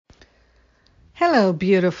Hello,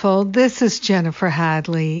 beautiful. This is Jennifer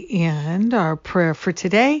Hadley, and our prayer for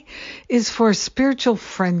today is for spiritual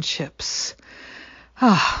friendships.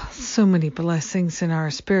 So many blessings in our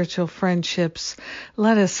spiritual friendships.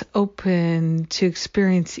 Let us open to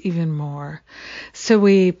experience even more. So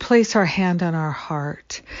we place our hand on our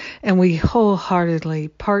heart and we wholeheartedly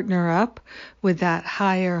partner up with that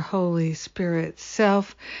higher Holy Spirit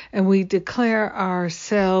self, and we declare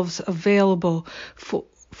ourselves available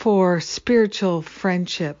for spiritual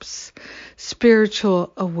friendships,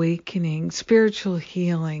 spiritual awakening, spiritual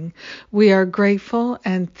healing. We are grateful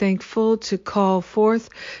and thankful to call forth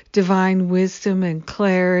divine wisdom and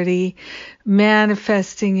clarity,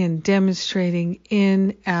 manifesting and demonstrating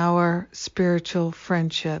in our spiritual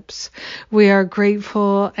friendships. We are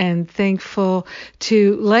grateful and thankful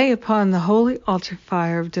to lay upon the holy altar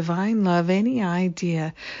fire of divine love any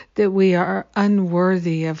idea that we are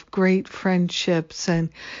unworthy of great friendships and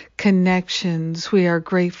connections. We are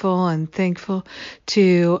grateful and thankful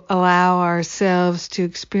to allow ourselves to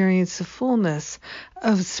experience the fullness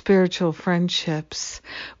of spiritual friendships.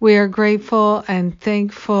 We are grateful and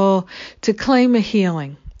thankful to claim a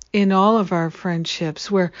healing in all of our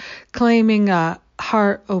friendships. We're claiming a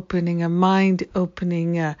heart opening, a mind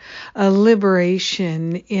opening, a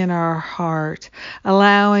liberation in our heart,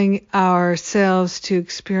 allowing ourselves to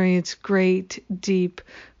experience great, deep,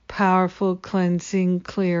 powerful, cleansing,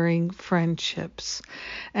 clearing friendships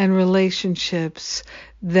and relationships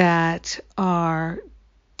that are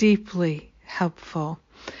deeply helpful.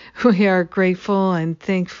 We are grateful and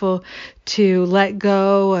thankful to let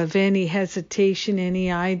go of any hesitation,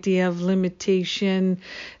 any idea of limitation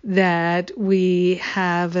that we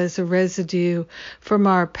have as a residue from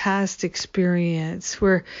our past experience.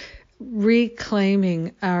 We're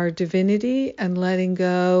reclaiming our divinity and letting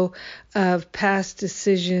go of past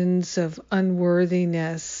decisions of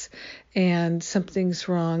unworthiness and something's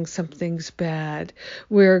wrong, something's bad.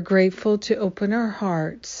 We're grateful to open our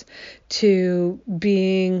hearts to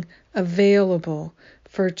being available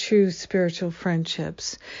for true spiritual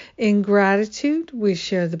friendships. In gratitude, we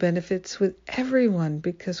share the benefits with everyone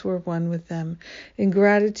because we're one with them. In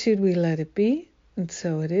gratitude, we let it be, and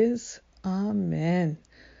so it is. Amen.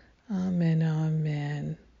 Amen,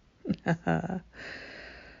 amen.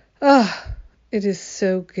 It is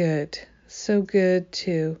so good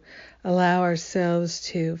to allow ourselves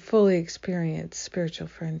to fully experience spiritual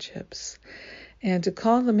friendships and to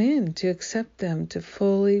call them in, to accept them, to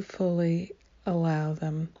fully allow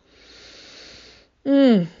them.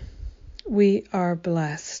 We are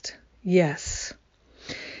blessed, yes.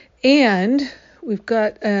 And we've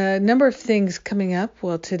got a number of things coming up.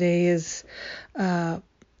 Well, today is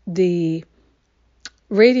the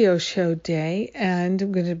radio show day, and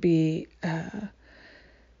I'm going to be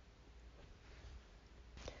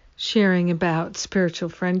sharing about spiritual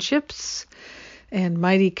friendships and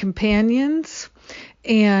mighty companions,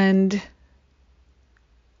 and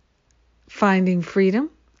Finding Freedom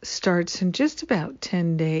starts in just about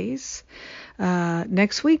 10 days.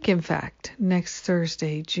 Next week, in fact, next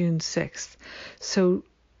Thursday, June 6th. So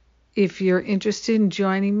if you're interested in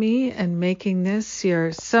joining me and making this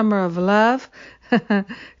your summer of love,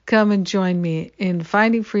 come and join me in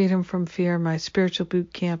Finding Freedom from Fear. My spiritual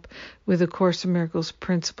boot camp with A Course in Miracles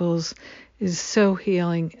principles is so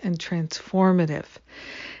healing and transformative.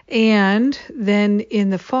 And then in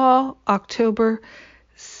the fall, October,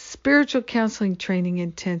 spiritual counseling training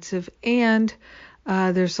intensive, and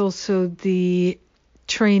there's also the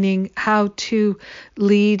training how to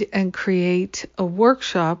lead and create a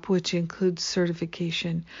workshop, which includes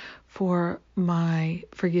certification for my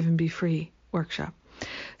Forgive and Be Free workshop.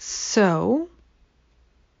 So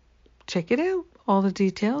check it out. All the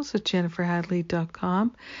details at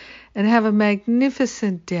jenniferhadley.com, and have a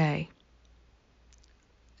magnificent day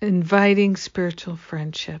inviting spiritual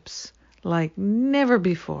friendships like never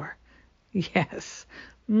before. Yes.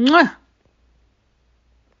 Mwah!